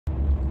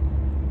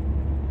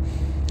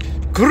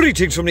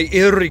Greetings from the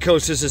Erie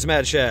Coast. This is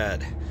Mad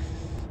Shad.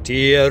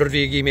 Tier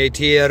Vigi me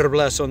tier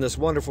bless on this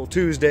wonderful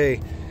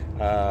Tuesday.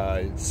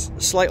 It's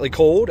slightly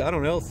cold. I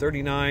don't know,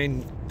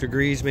 39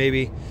 degrees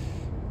maybe.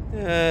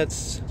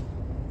 It's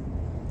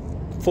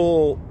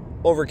full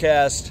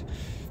overcast.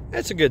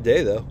 It's a good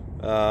day though.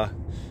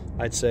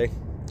 I'd say.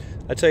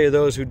 I tell you,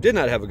 those who did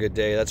not have a good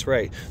day, that's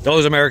right.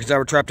 Those Americans that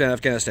were trapped in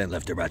Afghanistan,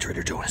 left there by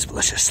Trader Joe's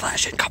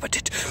malicious /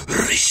 incompetent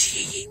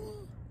regime.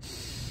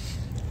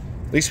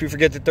 At least we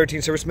forget that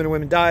 13 servicemen and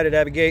women died at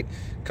Abbey Gate,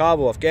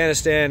 Kabul,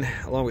 Afghanistan,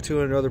 along with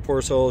 200 other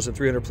poor souls and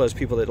 300 plus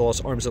people that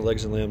lost arms and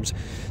legs and limbs.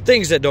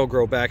 Things that don't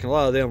grow back, and a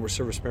lot of them were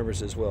service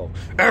members as well.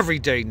 Every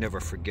day, never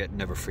forget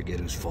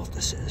whose fault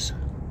this is.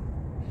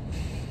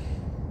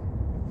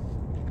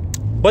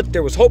 But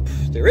there was hope.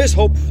 There is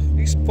hope.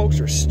 These folks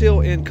are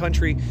still in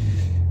country.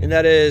 And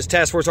that is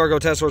Task Force Argo,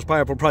 Task Force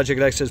Pineapple, Project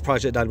Access,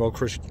 Project Dynamo,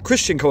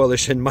 Christian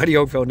Coalition, Mighty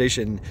Oak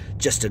Foundation,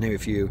 just to name a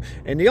few.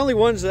 And the only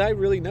ones that I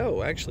really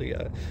know, actually.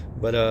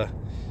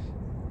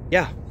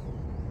 Yeah.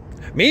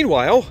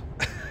 Meanwhile,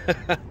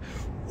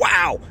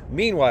 wow.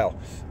 Meanwhile,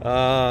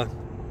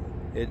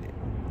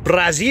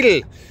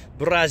 Brazil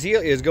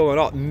is going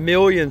off.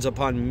 Millions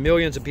upon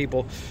millions of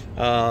people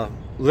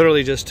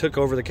literally just took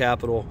over the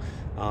capital.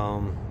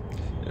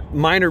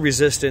 Minor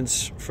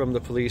resistance from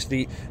the police.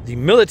 The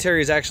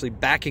military is actually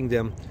backing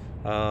them.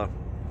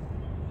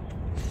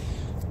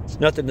 It's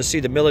nothing to see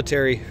the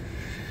military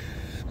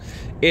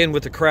in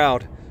with the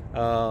crowd,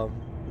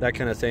 that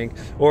kind of thing.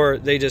 Or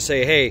they just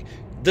say, "Hey,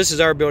 this is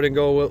our building.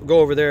 Go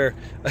over there.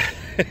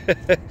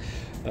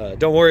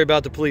 Don't worry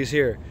about the police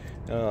here."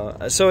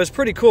 So it's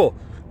pretty cool,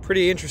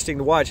 pretty interesting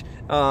to watch.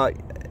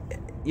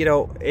 You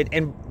know,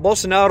 and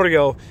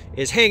Bolsonaro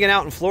is hanging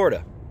out in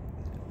Florida,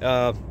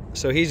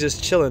 so he's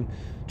just chilling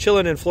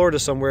in Florida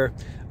somewhere,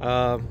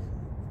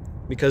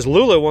 because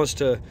Lula wants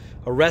to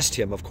arrest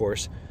him, of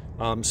course.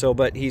 I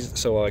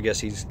guess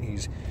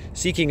he's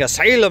seeking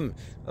asylum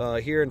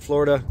here in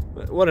Florida.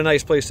 What a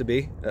nice place to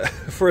be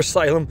for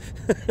asylum.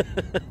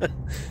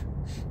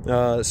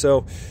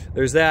 So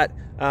there's that.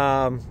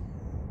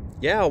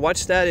 Yeah,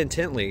 watch that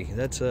intently.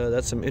 That's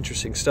some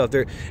interesting stuff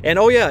there. And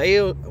oh yeah,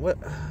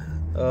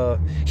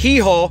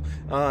 Hee-Haw,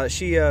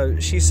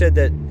 she said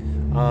that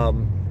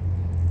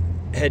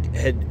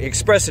had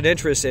expressed an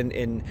interest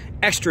in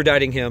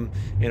extraditing him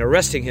and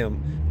arresting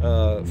him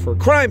for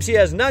crimes he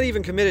has not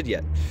even committed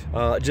yet.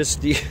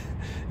 Just the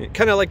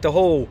kind of like the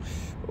whole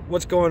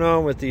what's going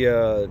on with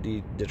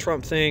the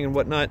Trump thing and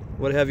whatnot,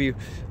 what have you.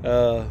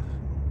 Know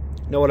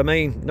what I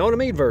mean? Know what I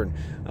mean, Vern?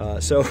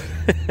 So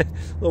a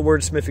little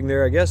wordsmithing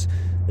there, I guess,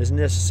 is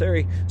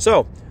necessary.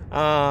 So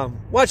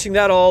watching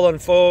that all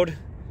unfold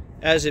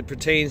as it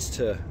pertains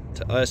to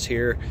us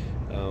here.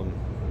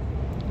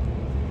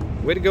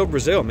 Way to go,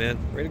 Brazil, man.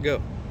 Way to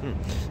go.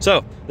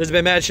 So, this has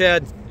been Mad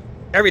Shad.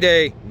 Every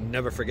day,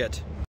 never forget.